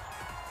damage.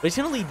 But he's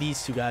gonna lead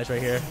these 2 guys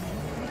right here.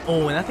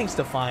 Oh, and that thing's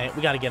Defiant.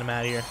 We gotta get him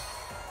out of here.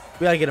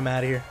 We gotta get him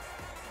out of here.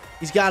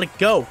 He's gotta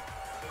go.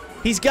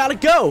 He's gotta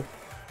go.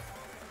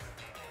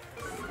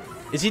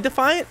 Is he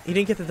Defiant? He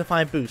didn't get the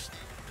Defiant boost.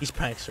 He's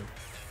Prankster.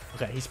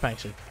 Okay, he's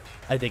Prankster.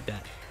 I dig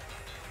that.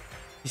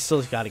 He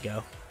still's gotta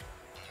go.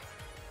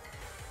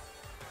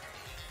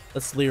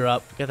 Let's Leer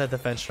up. Get that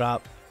defense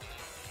drop.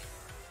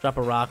 Drop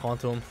a rock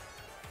onto him.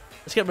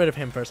 Let's get rid of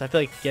him first. I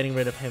feel like getting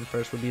rid of him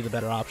first would be the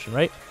better option,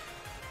 right?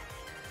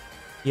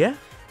 Yeah?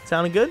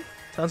 Sounding good?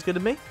 Sounds good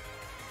to me. Yeah,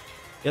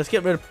 let's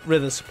get rid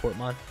of the support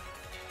mod.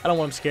 I don't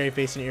want him scary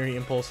facing Eerie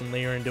Impulse and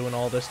Leer and doing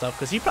all this stuff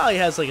because he probably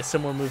has like a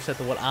similar moveset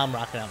to what I'm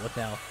rocking out with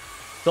now.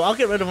 So I'll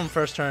get rid of him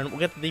first turn. We'll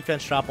get the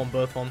defense drop on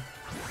both of them.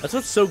 That's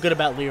what's so good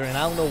about Leer, and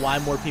I don't know why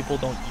more people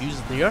don't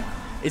use Leer.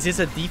 Is it's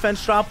a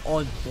defense drop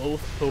on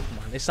both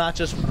Pokemon. It's not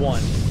just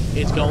one.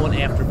 It's going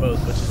after both,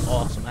 which is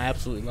awesome. I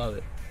absolutely love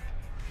it.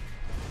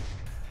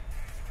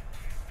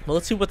 Well,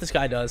 let's see what this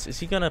guy does. Is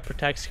he going to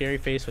protect Scary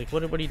Face? Like,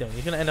 what are you doing?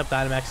 He's going to end up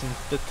Dynamaxing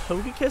the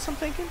Togekiss, I'm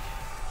thinking?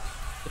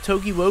 The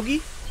Togewogi?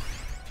 Is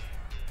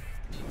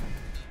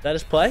that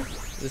his play?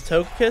 Is it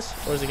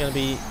Togekiss? Or is it going to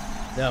be...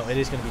 No, it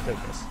is going to be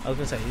Togekiss. I was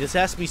going to say, this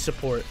has to be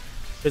support.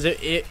 Because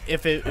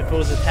if it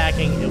was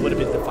attacking, it would have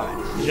been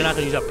Defiant. Because you're not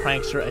going to use a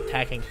Prankster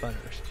attacking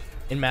Thundurus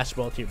in Master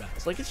Ball tier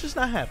battles. Like, it's just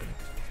not happening.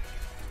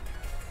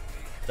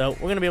 So, we're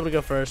going to be able to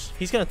go first.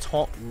 He's going to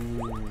taunt...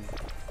 Ooh.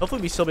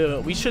 Hopefully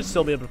we should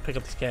still be able to pick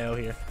up this KO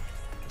here,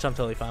 which I'm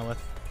totally fine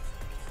with.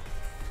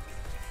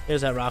 Here's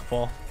that Rock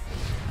Ball.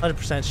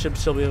 100% should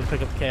still be able to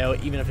pick up the KO,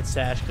 even if it's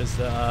Sash, because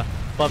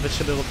Buffett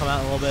should be able to come out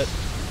in a little bit.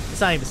 It's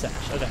not even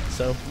Sash. Okay,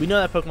 so we know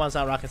that Pokemon's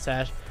not rocking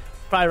Sash.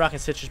 Probably rocking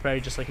Sitrus Berry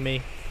just like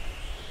me.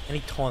 And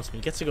he taunts me.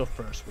 He gets to go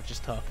first, which is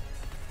tough.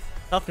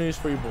 Tough news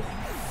for your boy.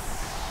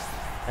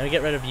 And we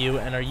get rid of you.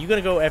 And are you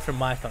going to go after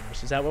my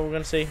Thundurus? Is that what we're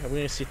going to see? Are we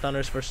going to see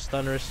Thundurus versus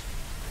Thundurus?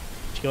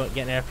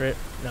 Getting after it.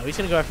 No, he's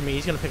going to go after me.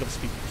 He's going to pick up a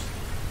Speed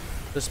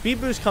Boost. The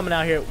Speed Boost coming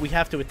out here, we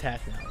have to attack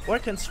now. Or I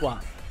can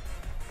swap.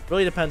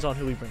 Really depends on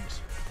who he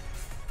brings.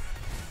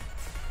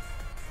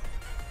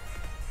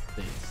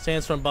 See,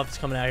 Sandstorm Buff is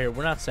coming out here.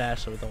 We're not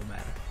Sash, so it don't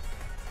matter.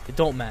 It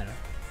don't matter.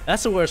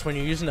 That's the worst when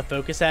you're using the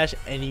Focus Sash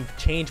and you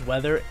change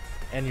weather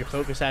and your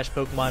Focus Sash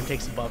Pokemon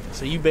takes the buff.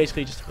 So you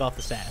basically just took off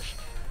the Sash.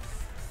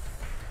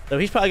 So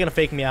he's probably going to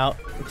fake me out.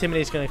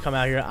 Intimidate's going to come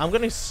out here. I'm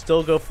going to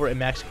still go for a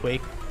Max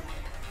Quake.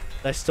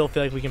 I still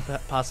feel like we can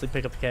possibly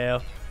pick up the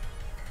KO.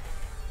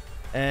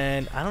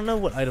 And I don't know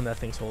what item that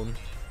thing's holding.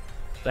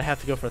 But I have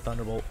to go for a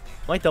Thunderbolt.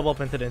 Might double up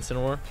into the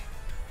Incineroar.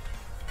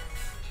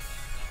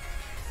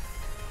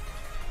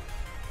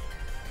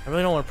 I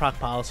really don't want to proc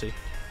Policy.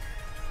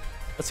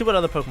 Let's see what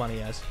other Pokemon he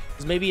has.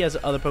 Because maybe he has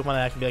other Pokemon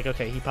that I can be like,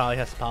 okay, he probably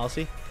has the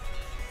Policy.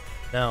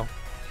 No.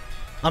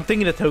 I'm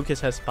thinking the Togekiss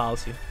has the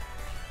Policy.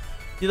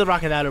 Either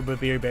rocking that or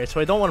Berry Berry. So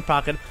I don't want to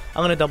proc it.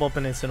 I'm going to double up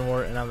an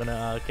Incineroar, and I'm going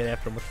to get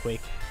after him with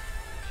Quake.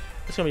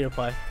 It's going to be your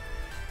play.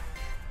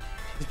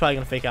 He's probably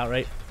going to fake out,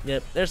 right?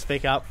 Yep, there's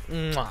fake out.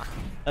 Mwah.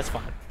 That's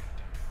fine.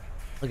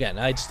 Again,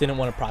 I just didn't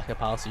want to proc that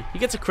policy. He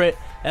gets a crit.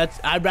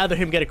 I'd rather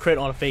him get a crit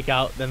on a fake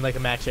out than like a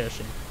max air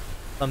stream.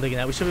 So I'm thinking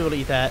that we should be able to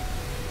eat that.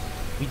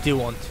 We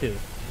do on 2.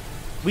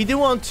 We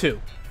do on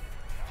 2.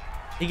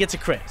 He gets a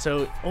crit.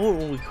 So,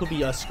 oh, it could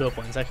be Scope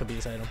Lens. That could be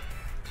his item.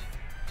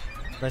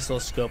 Nice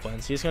little Scope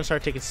Lens. He's going to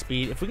start taking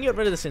speed. If we can get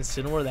rid of this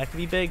Incineroar, that could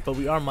be big, but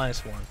we are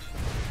 -1.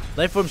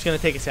 Life Orb's going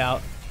to take us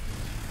out.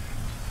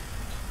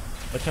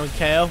 But can we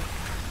KO?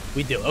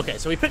 We do. Okay,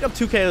 so we pick up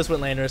 2 KOs with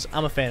Landorus.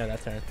 I'm a fan of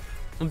that turn.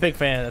 I'm a big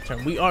fan of that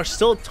turn. We are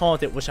still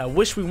taunted, which I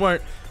wish we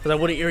weren't, because I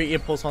would have Eerie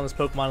Impulse on this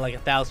Pokemon like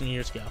 1,000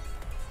 years ago.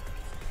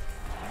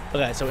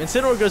 Okay, so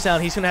Incineroar goes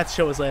down. He's going to have to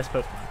show his last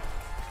Pokemon.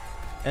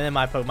 And then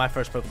my first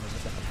Pokemon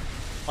goes down.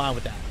 Fine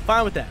with that.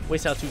 Fine with that.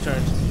 Waste out 2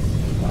 turns.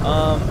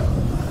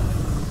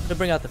 Could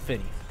bring out the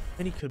Fini.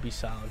 Fini could be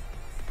solid.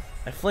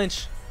 I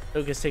flinch.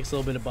 Focus takes a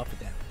little bit of buff it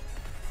down.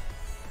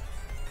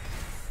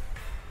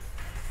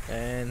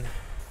 And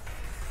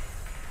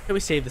can we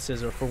save the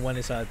Scizor for when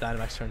his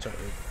Dynamax turns are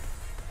over?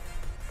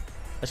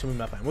 That's going to be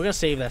my plan. We're going to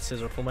save that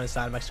Scizor for when his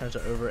Dynamax turns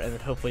are over, and then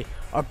hopefully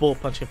our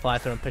Bullet Punch can fly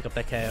through and pick up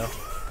that KO.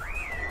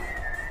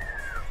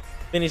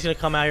 Fini's going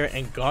to come out here,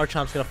 and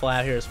Garchomp's going to fly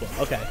out here as well.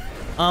 Okay.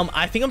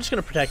 I think I'm just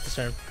going to protect this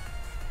turn.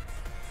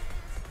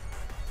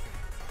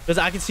 Because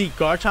I can see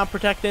Garchomp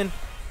protecting,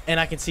 and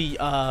I can see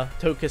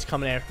Togekiss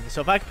coming after me.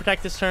 So if I can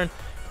protect this turn,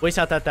 waste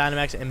out that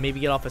Dynamax, and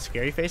maybe get off a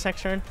Scary Face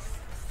next turn,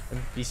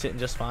 and be sitting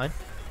just fine.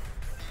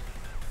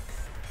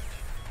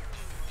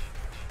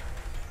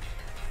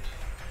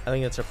 I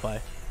think that's our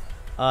play.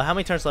 How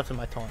many turns left in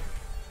my taunt?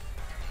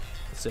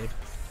 Let's see.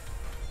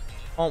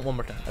 Taunt one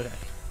more time. Okay.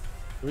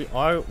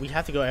 We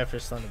have to go after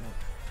his Thunderbolt.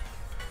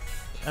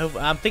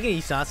 I'm thinking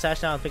he's not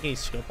Sash now. I'm thinking he's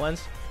Scope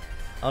Lens.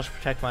 I'll just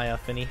protect my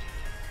Fini.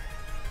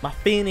 My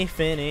Fini.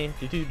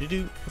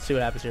 Let's see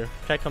what happens here.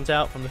 Protect comes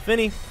out from the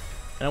Fini.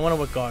 And I wonder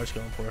what Gar's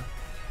going for.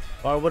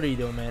 Gar, what are you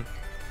doing, man?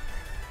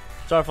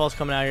 Starfall's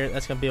coming out here.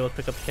 That's going to be able to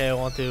pick up the KO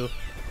onto...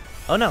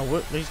 Oh, no.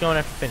 He's going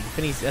after Fini.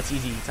 Fini's... That's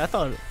easy. I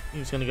thought he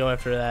was going to go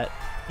after that.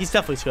 He's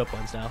definitely Scope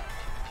Lens now.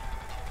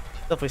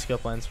 Definitely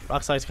Scope Lens.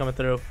 Rock Slide's coming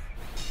through.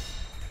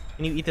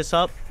 Can you eat this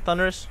up,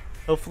 Thundurus?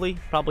 Hopefully.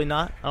 Probably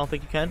not. I don't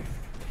think you can.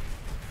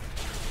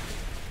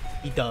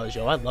 He does,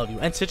 yo. I love you.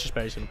 And Sitrus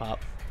Berry's going to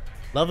pop.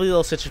 Lovely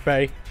little Sitrus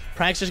Berry.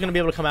 Prankster's going to be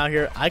able to come out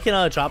here. I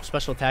can drop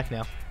special attack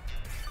now.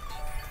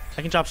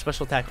 I can drop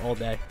special attack all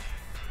day.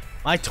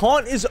 My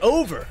taunt is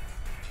over.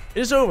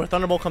 It is over.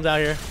 Thunderbolt comes out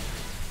here.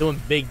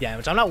 Doing big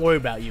damage. I'm not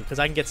worried about you because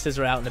I can get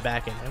Scizor out in the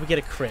back end. And we get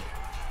a crit.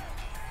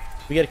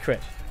 We get a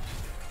crit.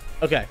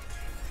 Okay.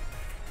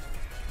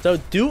 So,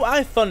 do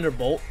I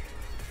Thunderbolt?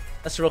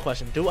 That's the real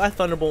question. Do I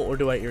Thunderbolt or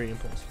do I Eerie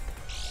Impulse?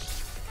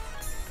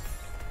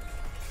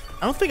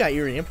 I don't think I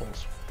Eerie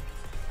Impulse.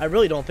 I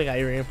really don't think I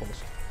Eerie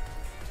Impulse.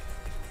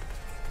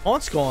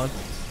 Taunt's gone.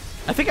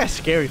 I think I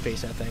Scary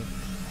Face that thing.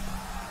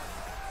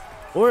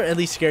 Or at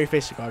least Scary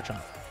Face the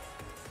Garchomp.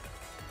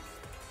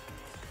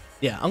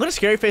 Yeah, I'm going to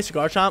Scary Face the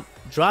Garchomp.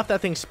 Drop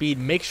that thing's speed.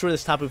 Make sure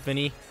this Tapu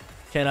Fini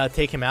can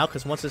take him out.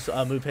 Because once this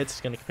move hits,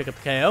 it's going to pick up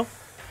the KO.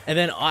 And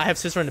then I have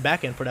Scizor in the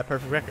back end for that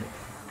perfect record.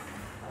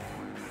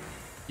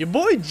 Your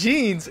boy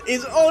Jeans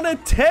is on a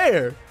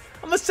tear.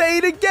 I'm going to say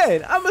it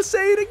again. I'm going to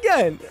say it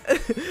again.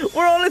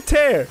 We're on a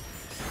tear.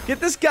 Get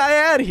this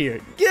guy out of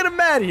here. Get him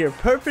out of here.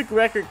 Perfect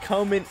record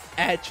coming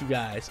at you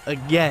guys.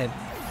 Again.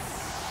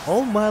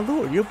 Oh, my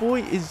lord. Your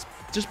boy is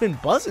just been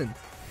buzzing.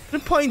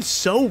 Been playing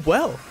so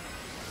well.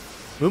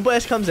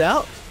 Moonblast comes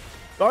out.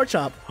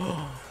 Garchomp.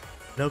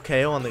 No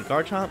KO on the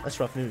Garchomp. That's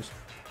rough news.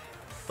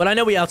 But I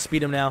know we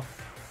outspeed him now.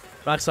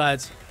 Rock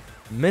Slides.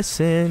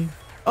 Missing.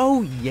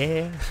 Oh,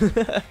 yeah.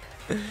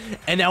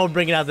 And now we're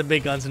bringing out the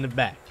big guns in the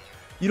back.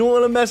 You don't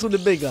want to mess with the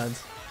big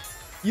guns.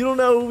 You don't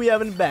know who we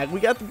have in the back. We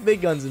got the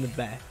big guns in the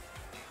back.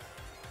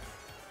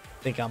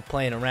 Think I'm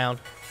playing around.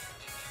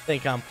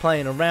 Think I'm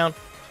playing around.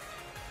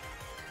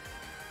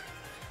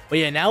 But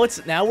yeah,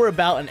 now we're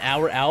about an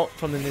hour out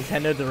from the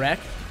Nintendo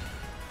Direct.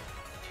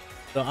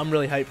 So I'm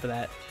really hyped for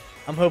that.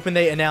 I'm hoping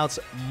they announce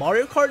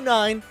Mario Kart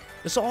 9.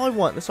 That's all I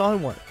want. That's all I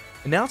want.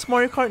 Announce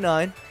Mario Kart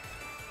 9.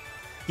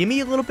 Give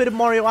me a little bit of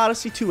Mario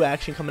Odyssey 2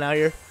 action coming out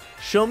here.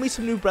 Show me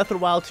some new Breath of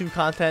the Wild 2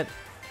 content.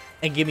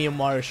 And give me a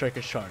Mario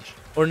Strikers Charge.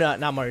 Or not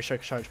Mario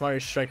Strikers Charge. Mario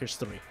Strikers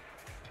 3.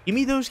 Give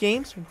me those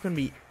games. That's going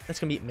to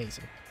be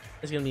amazing.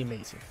 It's going to be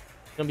amazing.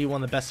 It's going to be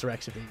one of the best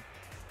directs of it.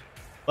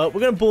 But we're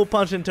going to Bullet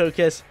Punch into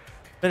Togekiss.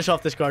 Finish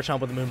off this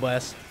Garchomp with a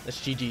Moonblast. That's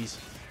GG's.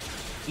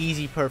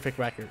 Easy, perfect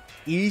record.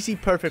 Easy,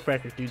 perfect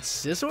record, dude.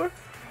 Scizor?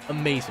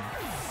 Amazing.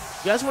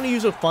 You guys want to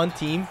use a fun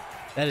team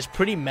that is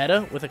pretty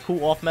meta with a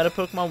cool off-meta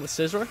Pokemon with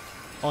Scizor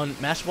on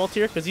Master Ball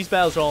tier? Because these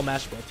battles are all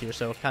Master Ball tier,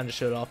 so it kind of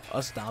showed off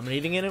us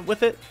dominating in it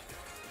with it.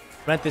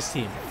 Rent this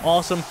team.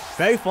 Awesome.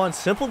 Very fun.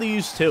 Simple to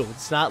use, too.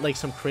 It's not like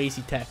some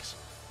crazy text.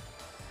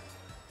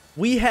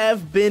 We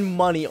have been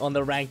money on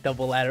the ranked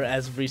double ladder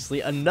as of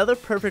recently. Another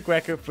perfect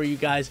record for you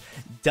guys.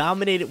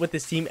 Dominated with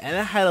this team, and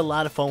I had a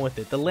lot of fun with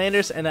it. The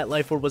Landorus and that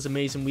Life Orb was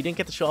amazing. We didn't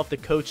get to show off the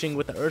coaching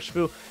with the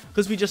Urshifu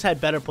because we just had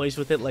better plays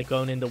with it, like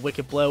going into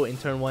Wicked Blow in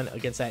turn 1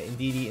 against that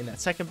Intimidate in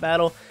that second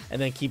battle, and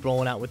then keep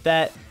rolling out with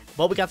that.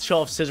 But we got to show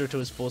off Scizor to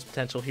his fullest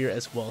potential here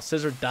as well.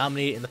 Scizor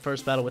dominated in the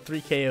first battle with 3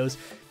 KOs,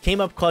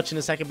 came up clutch in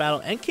the second battle,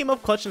 and came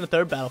up clutch in the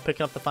third battle,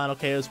 picking up the final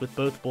KOs with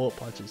both bullet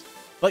punches.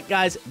 But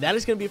guys, that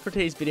is going to be it for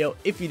today's video.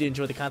 If you did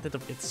enjoy the content,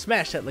 don't forget to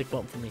smash that like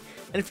button for me.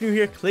 And if you're new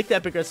here, click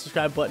that big red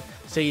subscribe button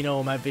so you know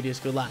when my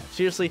videos go live.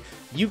 Seriously,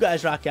 you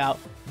guys rock out.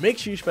 Make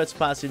sure you spread some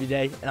positivity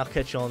today, and I'll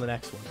catch you all in the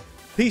next one.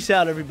 Peace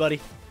out, everybody.